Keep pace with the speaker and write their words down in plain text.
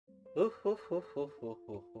Ooh, ooh, ooh, ooh, ooh,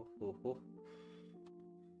 ooh, ooh, ooh, ooh.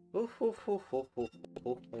 Ooh, ooh, ooh, ooh, ooh, ooh,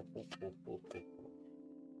 ooh, ooh, ooh, ooh, ooh.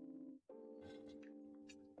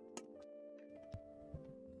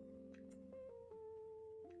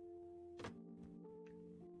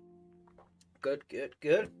 Good, good,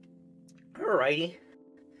 good. Alrighty.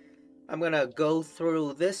 I'm gonna go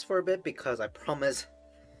through this for a bit because I promise.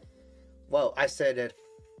 Well, I said it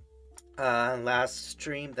last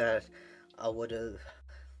stream that I would at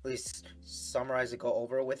least summarize it, go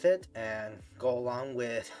over with it, and go along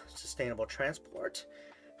with sustainable transport.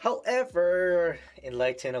 However, in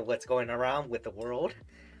light of what's going around with the world,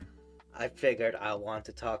 I figured I want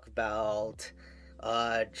to talk about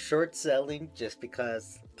short selling just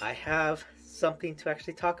because I have something to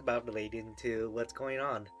actually talk about relating to what's going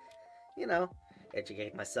on. You know,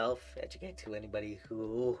 educate myself, educate to anybody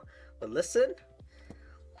who would listen.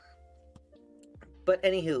 But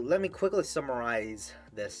anywho, let me quickly summarize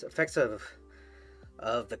this effects of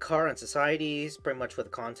the car on societies, pretty much with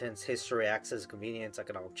the contents, history, access, convenience,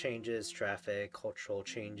 economic changes, traffic, cultural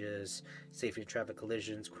changes, safety, traffic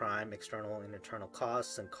collisions, crime, external and internal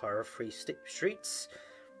costs, and car-free streets.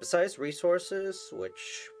 Besides resources,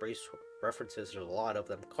 which references, there's a lot of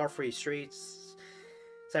them. Car-free streets,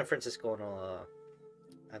 San Francisco and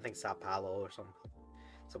I think Sao Paulo or some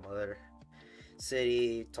other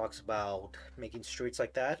city talks about making streets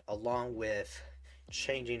like that, along with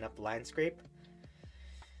changing up the landscape.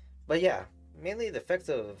 But yeah, mainly the effects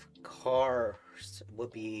of cars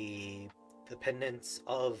would be dependence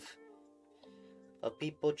of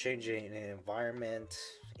people changing in environment,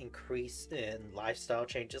 increase in lifestyle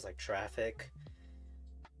changes like traffic.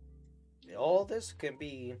 All this can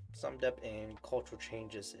be summed up in cultural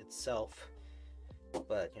changes itself.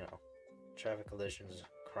 But traffic collisions,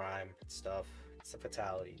 crime, stuff, it's the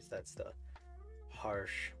fatalities. That's the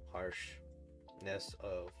harshness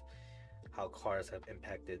of how cars have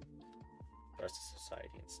impacted the rest of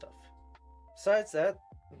society and stuff. Besides that,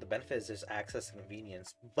 the benefit is there's access and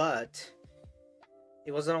convenience, but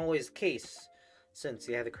it wasn't always the case since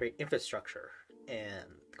you had to create infrastructure. And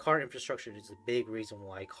car infrastructure is a big reason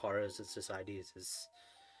why cars in societies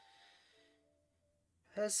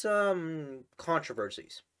has some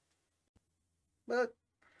controversies. But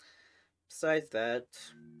besides that,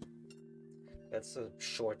 that's a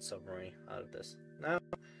short summary out of this. Now,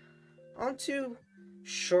 on to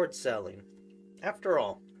short selling. After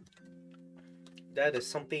all, that is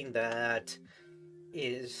something that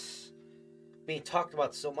is being talked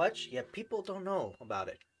about so much, yet people don't know about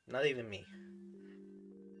it. Not even me.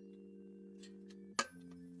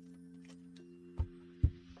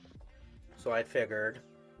 So I figured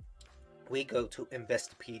we go to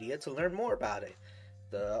Investopedia to learn more about it.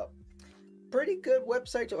 The pretty good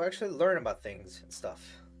website to actually learn about things and stuff.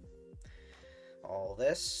 All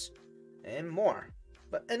this and more.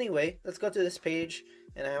 But anyway, let's go to this page,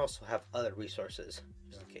 and I also have other resources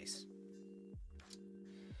just in case.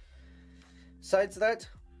 Besides that,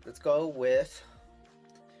 let's go with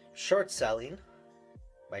Short Selling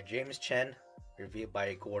by James Chen, reviewed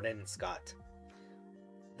by Gordon and Scott.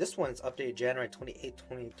 This one's updated January 28,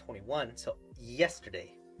 2021, so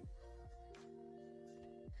yesterday.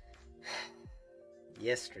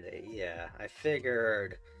 Yesterday, yeah. I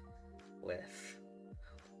figured with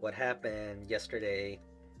what happened yesterday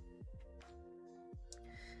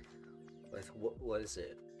with what is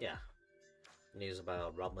it? Yeah. News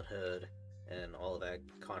about Robinhood and all of that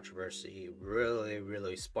controversy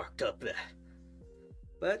really sparked up that.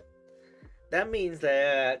 But that means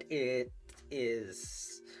that it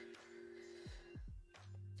is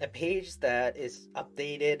a page that is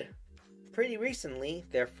updated pretty recently,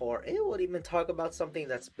 therefore it would even talk about something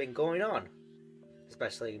that's been going on,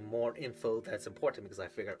 especially more info that's important, because I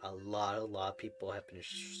figured a lot of people have been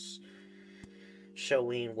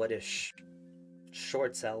showing what is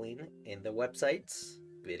short selling in the websites,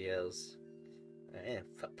 videos, and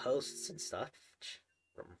posts and stuff,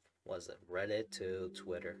 from was it Reddit to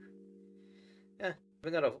Twitter. Yeah,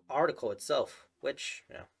 even got an article itself, which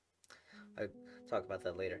I talk about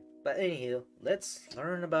that later. But anywho, let's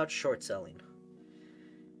learn about short selling.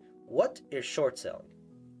 What is short selling?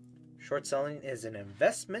 Short selling is an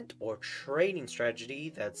investment or trading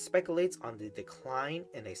strategy that speculates on the decline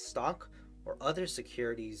in a stock or other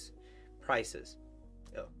securities prices.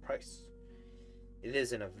 Price. It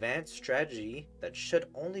is an advanced strategy that should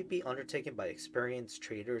only be undertaken by experienced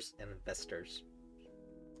traders and investors.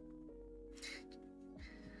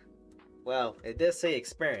 Well, it does say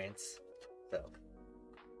experience, so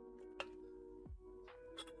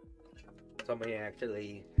somebody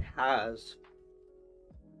actually has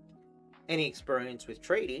any experience with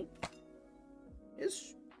trading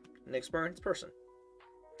is an experienced person.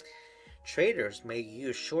 Traders may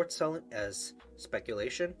use short selling as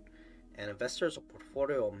speculation, and investors or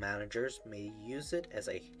portfolio managers may use it as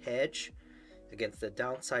a hedge against the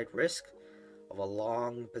downside risk of a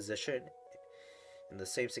long position in the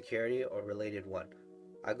same security or related one.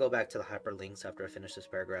 I'll go back to the hyperlinks after I finish this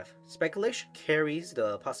paragraph. Speculation carries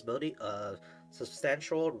the possibility of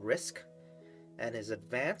substantial risk and is an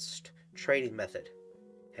advanced trading method.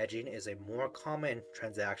 Hedging is a more common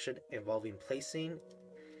transaction involving placing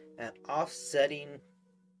an offsetting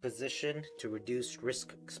position to reduce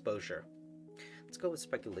risk exposure. Let's go with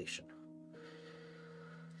speculation.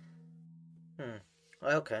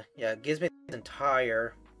 Okay, yeah, it gives me the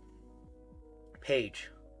entire page.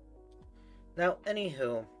 Now,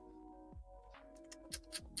 anywho,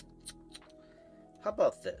 how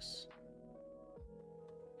about this?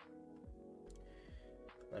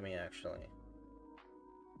 Let me actually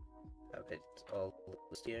have it all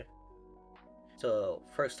listed here. So,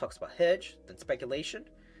 first talks about hedge, then speculation,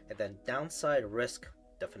 and then downside risk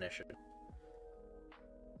definition.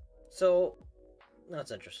 So,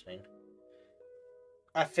 that's interesting.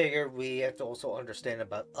 I figured we have to also understand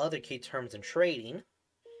about other key terms in trading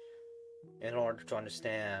in order to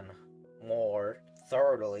understand more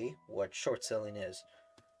thoroughly what short selling is.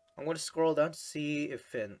 I'm going to scroll down to see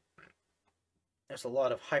if there's a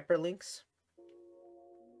lot of hyperlinks.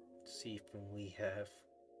 See if we have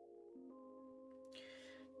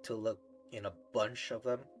to look in a bunch of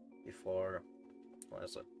them before I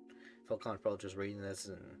feel comfortable just reading this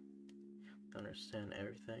and understand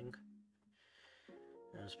everything.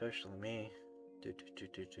 And especially me.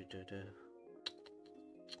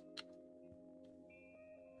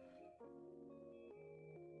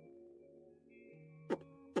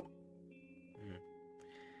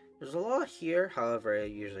 There's a lot here, however, I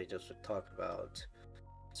usually just talk about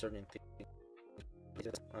certain things.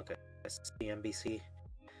 Okay, CNBC.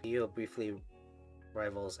 CEO briefly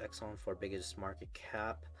rivals Exxon for biggest market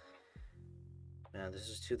cap. Man, this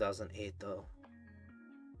is 2008 though.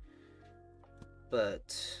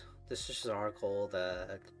 But this is an article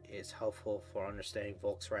that is helpful for understanding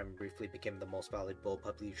Volkswagen briefly became the most valuable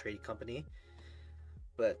publicly traded company.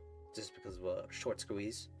 But just because of a short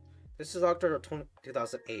squeeze. This is October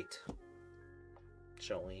 2008,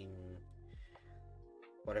 showing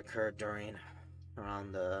what occurred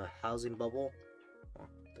around the housing bubble,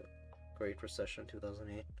 the Great Recession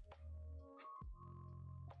 2008.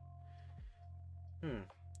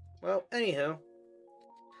 Well, anyhow,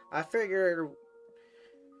 I figured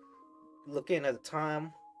looking at the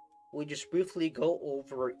time, we just briefly go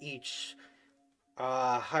over each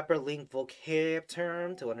hyperlink vocab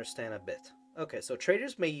term to understand a bit. Okay, so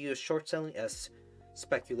traders may use short selling as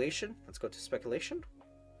speculation. Let's go to speculation.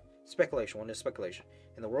 Speculation. What is speculation?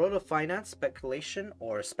 In the world of finance, speculation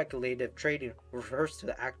or speculative trading refers to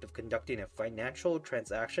the act of conducting a financial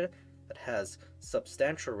transaction that has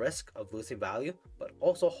substantial risk of losing value, but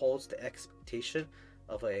also holds the expectation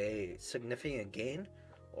of a significant gain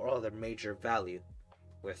or other major value.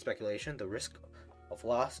 With speculation, the risk of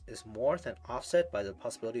loss is more than offset by the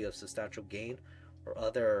possibility of substantial gain or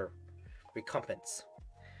other recompense.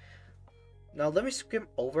 Now let me skim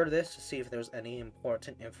over this to see if there's any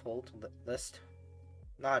important info to the list.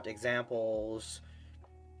 Not examples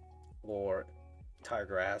or entire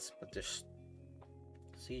graphs, but just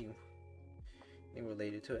see anything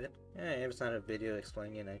related to it. Yeah, it's not a video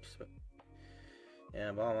explaining it. I just but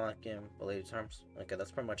I'm not getting related terms. Okay,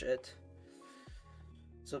 that's pretty much it.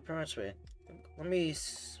 So pretty much it. Let me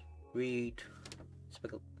read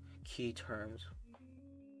key terms.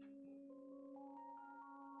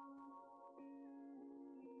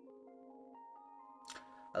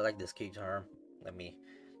 I like this key term. Let me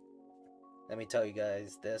tell you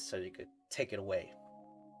guys this so you could take it away.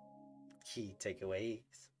 Key takeaways.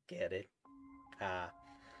 Get it?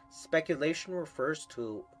 Speculation refers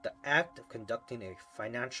to the act of conducting a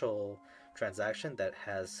financial transaction that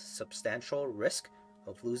has substantial risk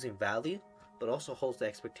of losing value, but also holds the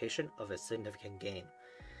expectation of a significant gain.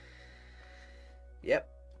 Yep,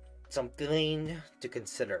 something to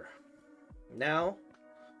consider. Now,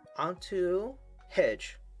 onto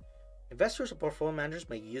hedge. Investors or portfolio managers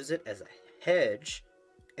may use it as a hedge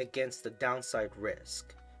against the downside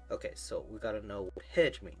risk. Okay, so we gotta know what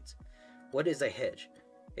hedge means. What is a hedge?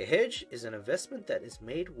 A hedge is an investment that is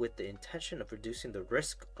made with the intention of reducing the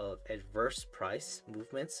risk of adverse price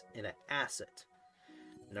movements in an asset.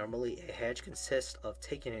 Normally, a hedge consists of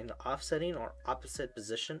taking an offsetting or opposite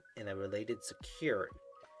position in a related security.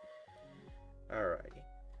 Alrighty.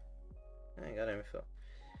 I got info.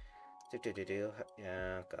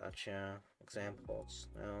 Yeah, gotcha. Examples.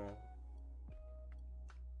 No.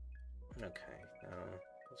 Okay,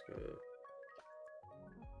 let's go.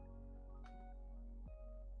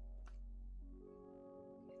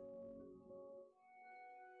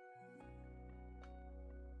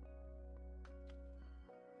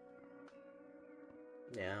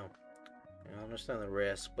 Yeah, I understand the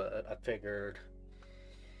risk, but I figured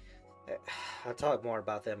I'll talk more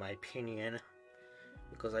about that in my opinion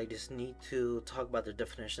because I just need to talk about the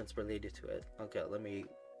definitions related to it. Okay, let me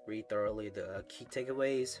read thoroughly the key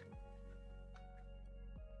takeaways.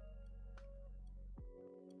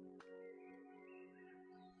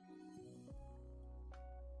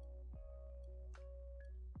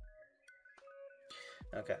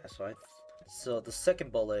 Okay, so the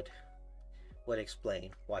second bullet would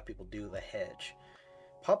explain why people do the hedge.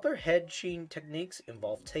 Popular hedging techniques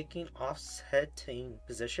involve taking offsetting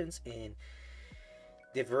positions in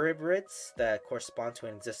derivatives that correspond to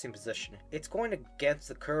an existing position. It's going against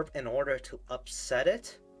the curve in order to upset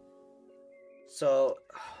it. So,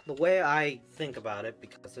 the way I think about it,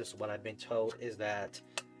 because this is what I've been told, is that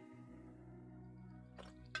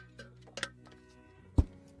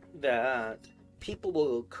people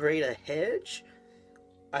will create a hedge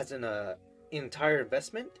as an entire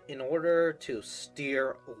investment in order to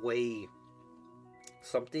steer away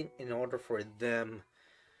something in order for them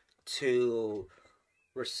to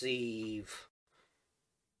receive.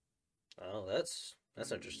 Oh, that's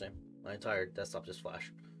interesting. My entire desktop just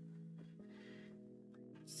flashed.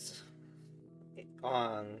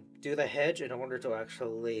 Do the hedge in order to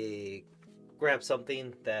actually grab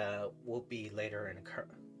something that will be later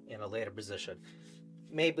in a later position.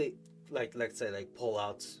 Maybe like let's say like pull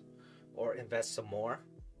out or invest some more.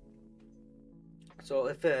 So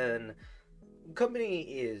if an company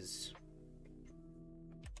is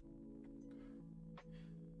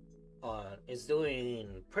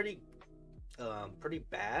doing pretty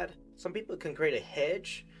bad, some people can create a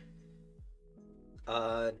hedge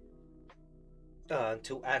uh,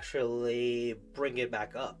 to actually bring it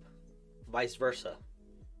back up, vice versa.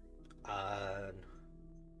 Uh,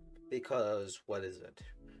 because what is it?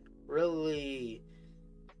 Really,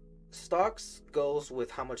 stocks goes with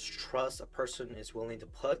how much trust a person is willing to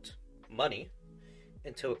put money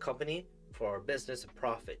into a company for business and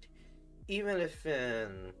profit, even if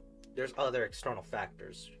there's other external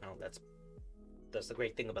factors. That's the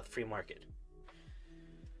great thing about the free market.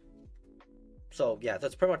 So yeah,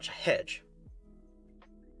 that's pretty much a hedge.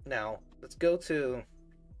 Now let's go to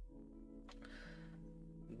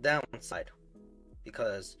downside,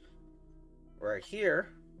 because right here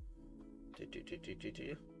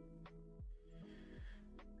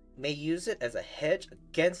may use it as a hedge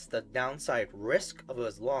against the downside risk of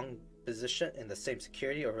a long position in the same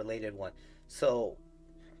security or related one. So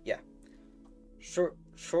yeah,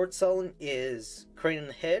 short selling is creating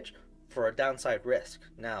a hedge for a downside risk.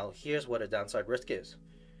 Now here's what a downside risk is.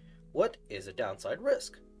 What is a downside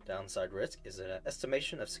risk? Downside risk is an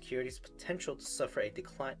estimation of securities' potential to suffer a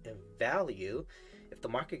decline in value if the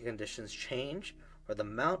market conditions change, or the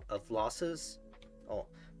amount of loss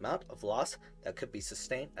that could be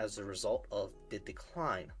sustained as a result of the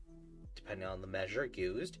decline. Depending on the measure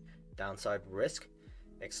used, downside risk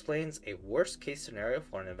explains a worst case scenario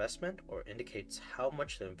for an investment or indicates how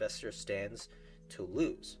much the investor stands to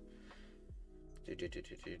lose. Okay,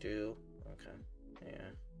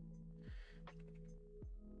 yeah.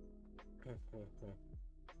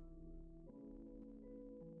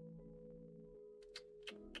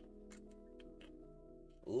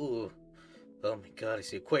 Ooh, oh my god, I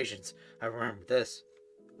see equations. I remember this.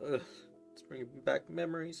 Ugh, it's bringing back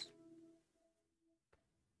memories.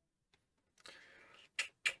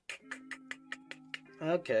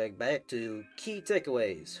 Okay, back to key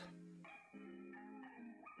takeaways.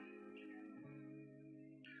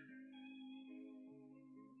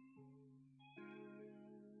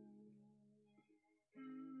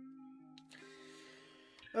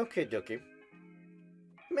 Okay, dokie.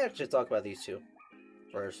 Let me actually talk about these two.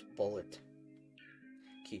 First, bullet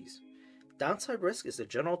keys. Downside risk is a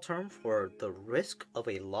general term for the risk of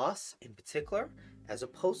a loss in particular, as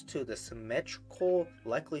opposed to the symmetrical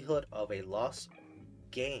likelihood of a loss or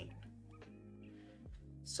gain.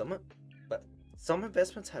 Some, but some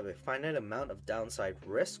investments have a finite amount of downside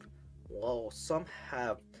risk, while some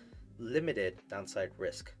have limited downside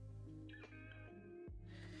risk.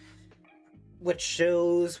 Which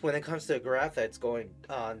shows when it comes to a graph that's going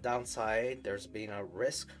on downside, there's being a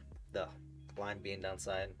risk, the line being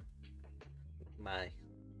downside. My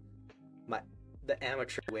the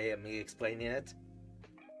amateur way of me explaining it.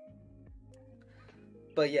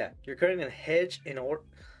 But yeah, you're creating a hedge in order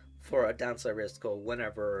for a downside risk or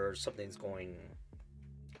whenever something's going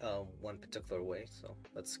one particular way. So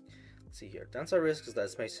let's see here. Downside risk is the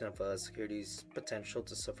estimation of a security's potential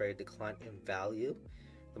to suffer a decline in value.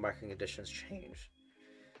 The market conditions change.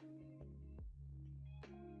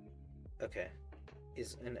 Okay.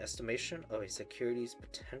 Is an estimation of a security's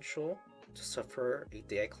potential to suffer a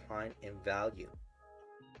decline in value.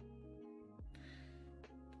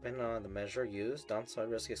 Depending on the measure used, downside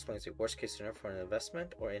risk explains the worst case scenario for an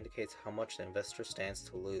investment or indicates how much the investor stands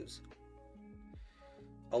to lose.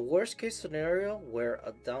 A worst case scenario where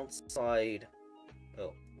a downside,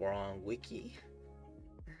 oh, we're on wiki,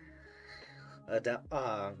 of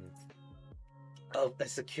a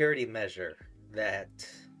security measure that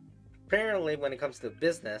apparently when it comes to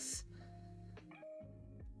business,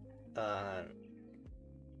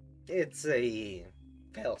 it's a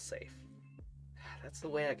failsafe. That's the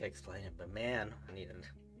way I can explain it, but man,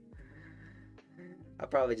 I'll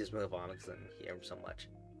probably just move on because I didn't hear him so much.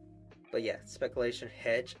 But yeah, speculation,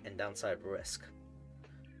 hedge, and downside risk.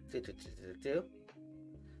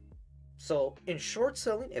 So, in short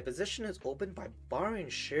selling, a position is opened by borrowing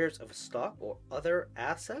shares of a stock or other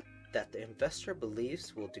asset that the investor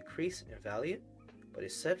believes will decrease in value by a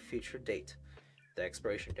set future date, the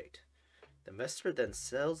expiration date. The investor then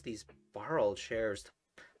sells these borrowed shares to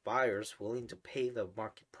buyers willing to pay the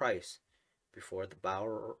market price before the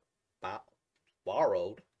borrowed,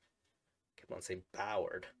 keep on saying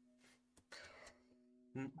borrowed,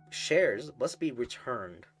 shares must be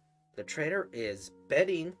returned. The trader is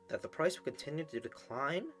betting that the price will continue to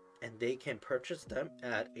decline and they can purchase them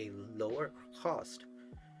at a lower cost.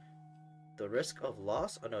 The risk of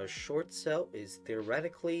loss on a short sale is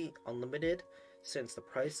theoretically unlimited since the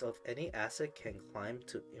price of any asset can climb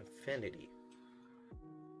to infinity.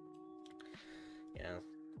 Yeah,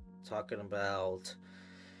 talking about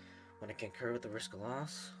when it can occur with the risk of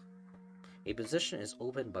loss. A position is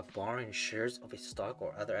opened by borrowing shares of a stock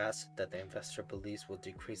or other asset that the investor believes will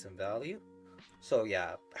decrease in value. So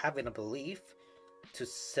yeah, having a belief to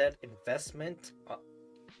set investment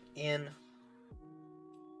in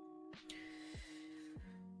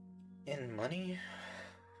money,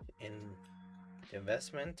 in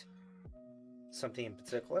investment, something in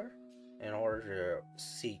particular, in order to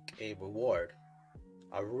seek a reward,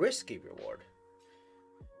 a risky reward,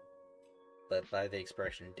 but by the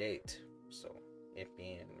expiration date. So it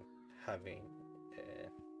being having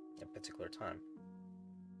a particular time.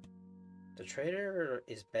 The trader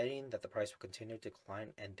is betting that the price will continue to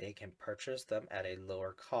decline and they can purchase them at a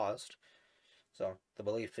lower cost. So the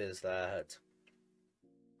belief is that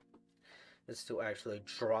it's to actually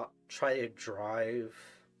try to drive,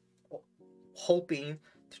 hoping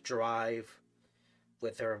to drive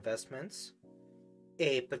with their investments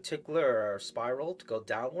a particular spiral to go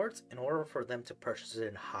downwards in order for them to purchase it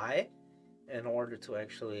in high, in order to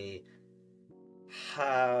actually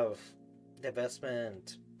have the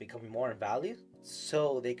investment become more in value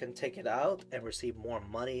so they can take it out and receive more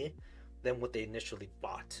money than what they initially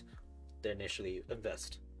bought, they initially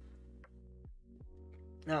invest.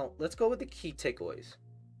 Now let's go with the key takeaways.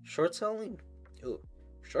 Short selling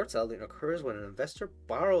occurs when an investor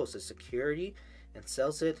borrows a security and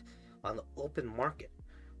sells it on the open market,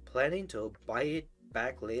 planning to buy it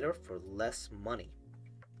back later for less money.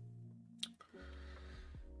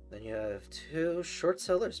 Then you have 2, short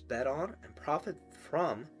sellers bet on and profit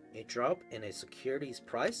from a drop in a security's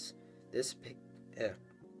price. This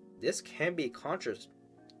can be concentrated.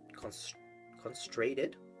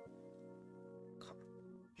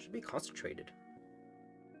 Should be concentrated.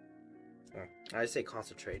 I say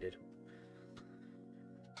concentrated.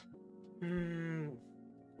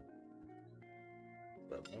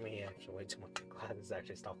 But let me actually wait till my glasses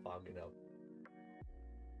actually stop fogging up.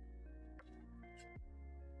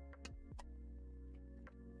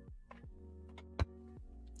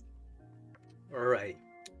 Alright.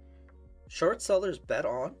 Short sellers bet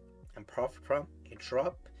on and profit from a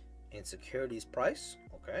drop in securities price.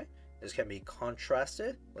 Okay. This can be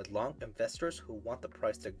contrasted with long investors who want the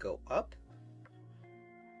price to go up.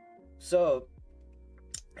 So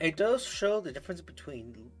it does show the difference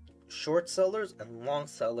between short sellers and long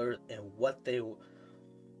sellers and what they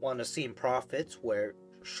want to see in profits, where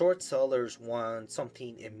short sellers want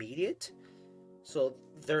something immediate. So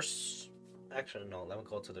there's actually no, let me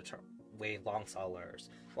go to the term way long sellers.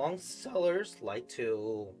 Long sellers like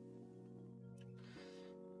to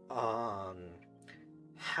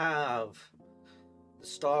have the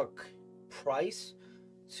stock price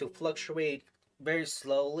to fluctuate very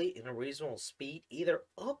slowly in a reasonable speed, either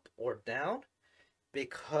up or down,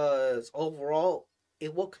 because overall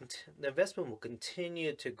it will the investment will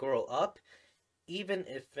continue to grow up, even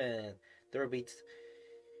if there will be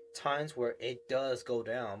times where it does go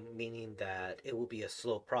down, meaning that it will be a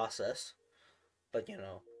slow process. But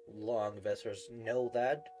long investors know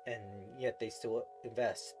that, and yet they still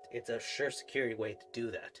invest. It's a sure security way to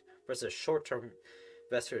do that. Versus short-term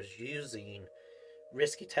investors using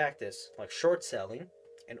risky tactics like short selling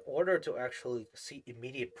in order to actually see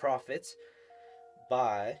immediate profits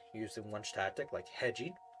by using one tactic like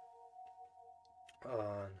hedging,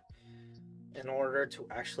 uh, in order to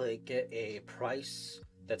actually get a price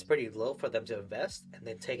that's pretty low for them to invest and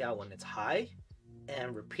then take out when it's high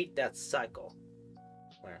and repeat that cycle.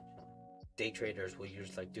 Where day traders will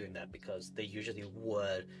usually like doing that because they usually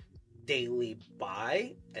would daily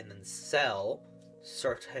buy and then sell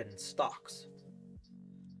certain stocks.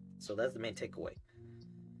 So that's the main takeaway.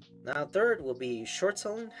 Now, third will be short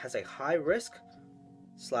selling has a high risk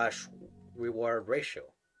slash reward ratio.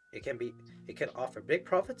 It can offer big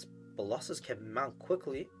profits, but losses can mount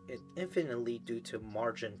quickly and infinitely due to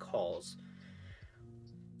margin calls.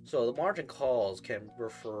 So the margin calls can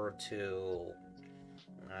refer to,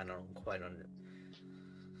 I don't quite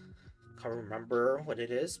can't remember what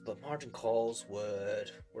it is, but margin calls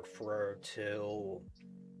would refer to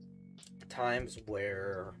times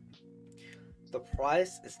where the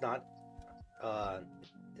price is not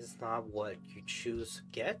what you choose to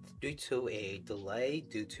get due to a delay,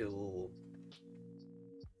 due to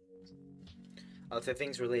other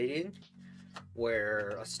things relating, where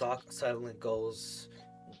a stock suddenly goes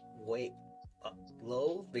way up,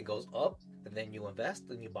 low, then goes up, and then you invest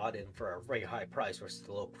and you bought in for a very high price versus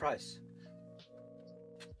the low price.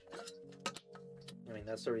 I mean,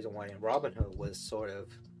 that's the reason why Robinhood was sort of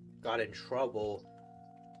got in trouble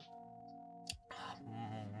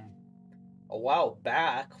a while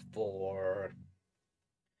back for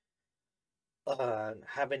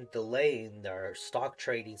having delay in their stock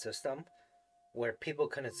trading system where people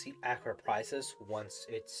couldn't see accurate prices once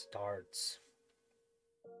it starts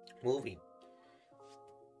moving.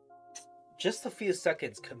 Just a few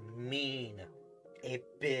seconds can mean a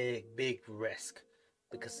big risk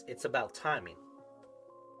because it's about timing.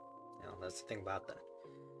 That's the thing about that.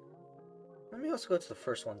 Let me also go to the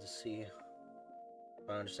first one to see if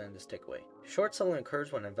I understand this takeaway. Short selling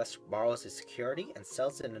occurs when an investor borrows a security and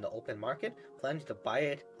sells it in the open market, planning to buy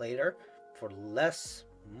it later for less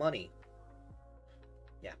money.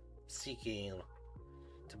 Yeah, seeking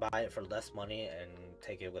to buy it for less money and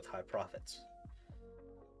take it with high profits.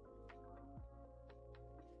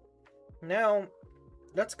 Now,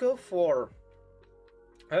 let's go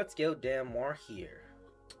down more here.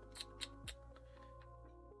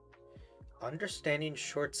 Understanding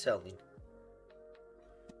short selling.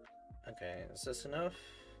 Okay, is this enough?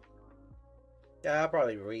 Yeah, I'll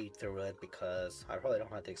probably read through it because I probably don't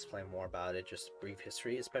have to explain more about it, just brief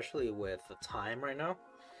history, especially with the time right now.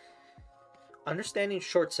 Understanding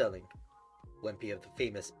short selling. Wimpy of the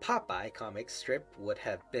famous Popeye comic strip would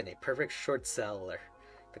have been a perfect short seller.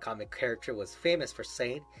 The comic character was famous for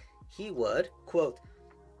saying he would, quote,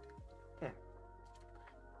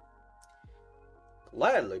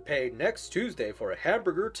 gladly pay next Tuesday for a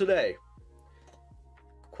hamburger today,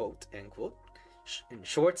 quote, end quote. In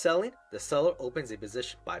short selling, the seller opens a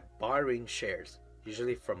position by borrowing shares,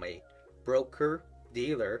 usually from a broker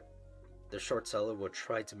dealer. The short seller will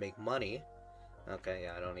try to make money. Okay,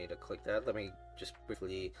 yeah, I don't need to click that. Let me just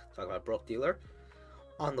briefly talk about broker dealer.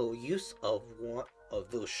 On the use of one of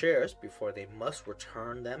those shares before they must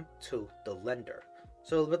return them to the lender.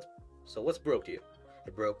 So what's broker dealer?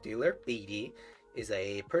 A broker dealer, BD, is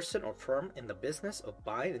a person or firm in the business of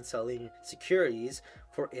buying and selling securities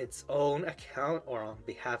for its own account or on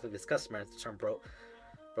behalf of its customers. The term broker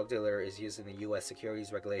dealer is used in the U.S.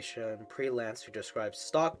 securities regulation pre-lance to describe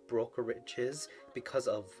stock brokerages because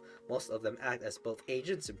of most of them act as both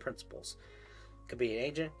agents and principals. Could be an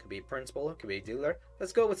agent, could be a principal, could be a dealer.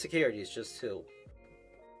 Let's go with securities just to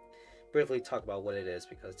briefly talk about what it is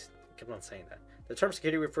because I keep on saying that. The term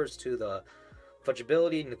security refers to the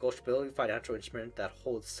fungibility, negotiability, financial instrument that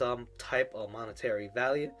holds some type of monetary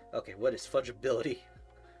value. Okay, what is fungibility?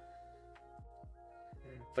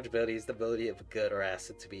 Fungibility is the ability of a good or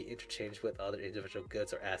asset to be interchanged with other individual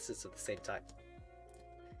goods or assets of the same type.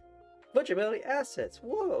 Fungibility assets,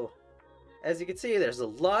 whoa! As you can see, there's a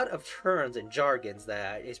lot of terms and jargons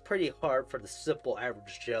that is pretty hard for the simple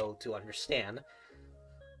average Joe to understand.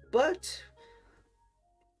 But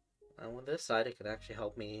on this side, it can actually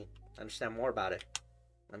help me understand more about it.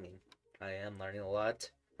 I mean, I am learning a lot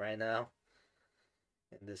right now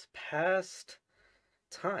in this past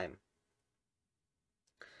time.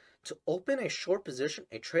 To open a short position,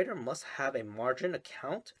 a trader must have a margin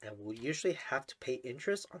account and will usually have to pay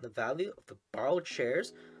interest on the value of the borrowed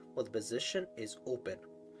shares while the position is open.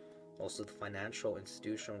 Also the Financial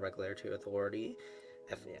Institution Regulatory Authority,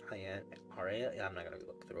 FINRA, I'm not going to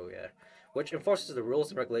look through yet, which enforces the rules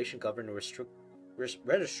and regulation governing registered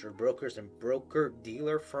brokers and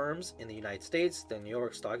broker-dealer firms in the United States. The New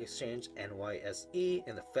York Stock Exchange, NYSE,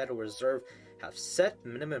 and the Federal Reserve have set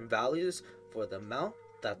minimum values for the amount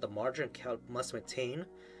that the margin account must maintain,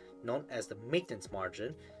 known as the maintenance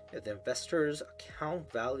margin. If the investor's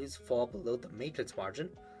account values fall below the maintenance margin,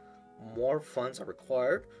 more funds are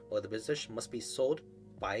required, or the position must be sold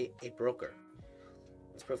by a broker.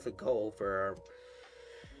 Let's briefly go over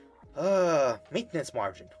maintenance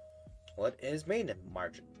margin. What is maintenance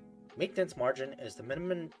margin? Maintenance margin is the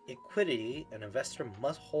minimum liquidity an investor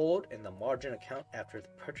must hold in the margin account after the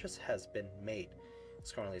purchase has been made.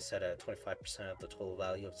 It's currently set at 25% of the total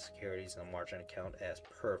value of securities in the margin account as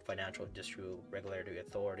per Financial Industry Regulatory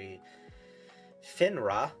Authority,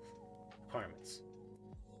 FINRA, requirements.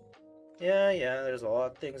 Yeah, there's a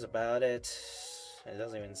lot of things about it. It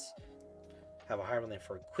doesn't even have a higher limit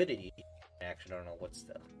for liquidity. I actually don't know what's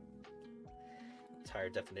the entire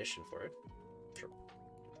definition for it. Sure.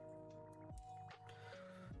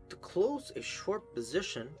 To close a short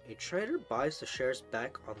position, a trader buys the shares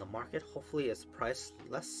back on the market, hopefully at a price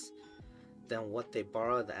less than what they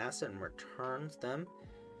borrow the asset, and returns them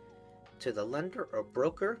to the lender or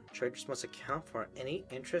broker. Traders must account for any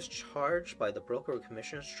interest charged by the broker or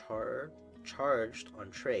commissions charged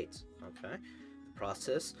on trades. Okay. The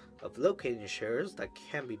process of locating shares that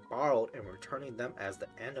can be borrowed and returning them as the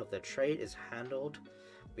end of the trade is handled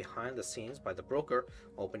behind the scenes by the broker.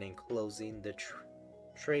 Opening and closing the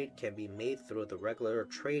trade can be made through the regular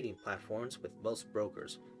trading platforms with most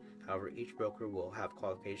brokers. However, each broker will have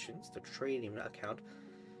qualifications the trading account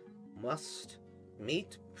must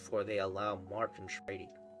meet before they allow margin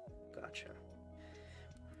trading. Gotcha.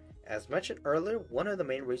 As mentioned earlier, one of the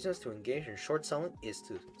main reasons to engage in short selling is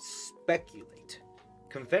to speculate.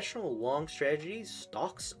 Conventional long strategies,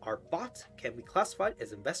 stocks are bought, can be classified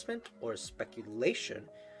as investment or speculation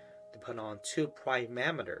depending on two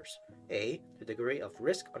parameters: A, the degree of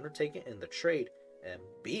risk undertaken in the trade, and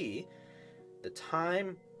B, the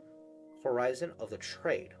time horizon of the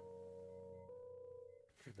trade.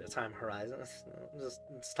 The time horizon,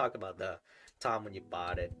 let's talk about the time when you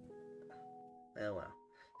bought it. Oh well.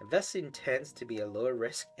 Investing tends to be a lower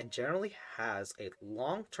risk and generally has a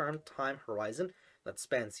long-term time horizon that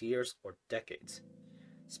spans years or decades.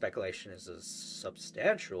 Speculation is a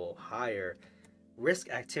substantial higher risk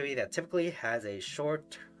activity that typically has a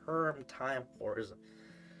short-term time horizon.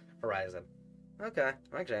 Okay,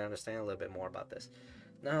 actually I understand a little bit more about this.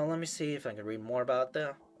 Now let me see if I can read more about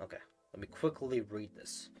that. Okay, let me quickly read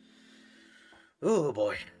this. Oh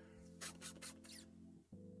boy.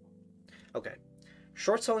 Okay.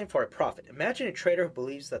 Short selling for a profit. Imagine a trader who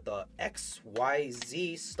believes that the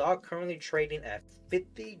XYZ stock currently trading at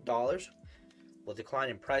 $50 will decline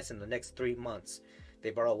in price in the next 3 months. They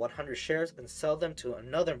borrow 100 shares and sell them to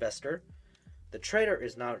another investor. The trader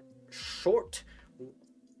is now short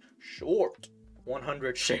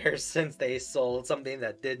 100 shares since they sold something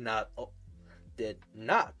that did not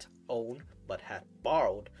own but had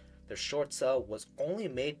borrowed. The short sell was only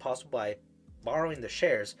made possible by borrowing the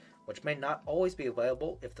shares, which may not always be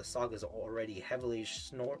available if the stock is already heavily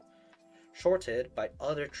shorted by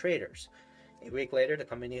other traders. A week later, the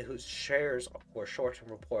company whose shares were short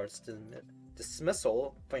reports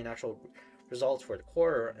dismissal financial results for the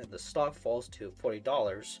quarter, and the stock falls to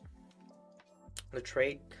 $40. The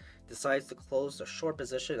trade decides to close the short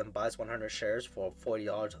position and buys 100 shares for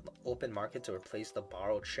 $40 on the open market to replace the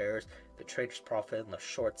borrowed shares. The trader's profit on the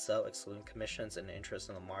short sell, excluding commissions and interest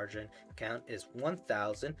on the margin account, is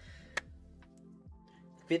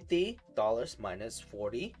 $1,050 minus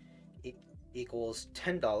 40 equals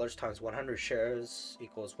 $10 times 100 shares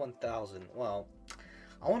equals 1,000. Well,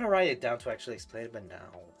 I want to write it down to actually explain it, but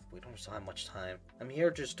now we don't have much time. I'm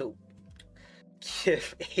here just to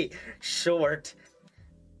give a short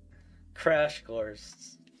crash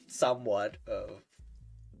course somewhat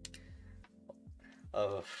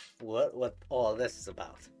of what all this is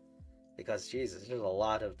about, because Jesus, there's a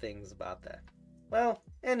lot of things about that. Well,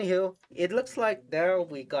 anywho, it looks like there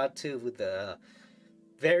we got to the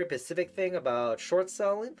very specific thing about short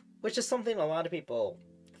selling, which is something a lot of people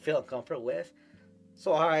feel uncomfortable with.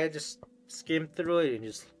 So I just skimmed through it and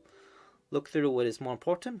just look through what is more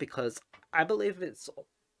important, because I believe it's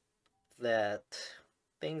that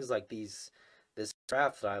things like this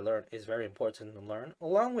craft that I learned is very important to learn,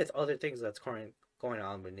 along with other things that's going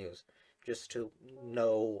on with news, just to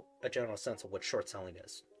know a general sense of what short selling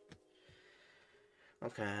is.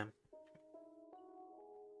 Okay.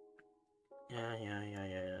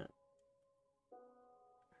 Yeah.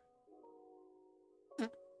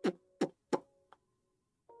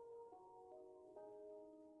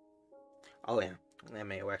 Oh yeah, let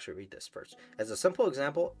me actually read this first. As a simple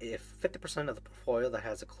example, if 50% of the portfolio that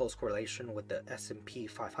has a close correlation with the S&P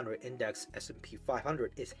 500 index, S&P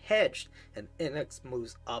 500 is hedged and index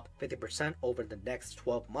moves up 50% over the next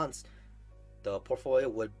 12 months, the portfolio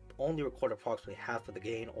would only record approximately half of the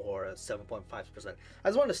gain, or 7.5%. I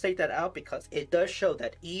just want to state that out because it does show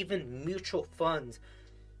that even mutual funds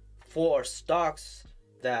for stocks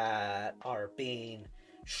that are being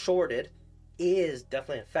shorted is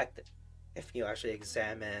definitely affected. If you actually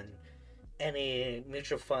examine any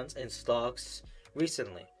mutual funds and stocks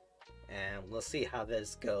recently, and we'll see how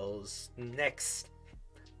this goes next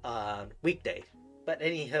weekday. But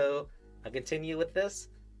anyhow, I'll continue with this.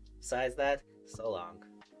 Besides that, so long.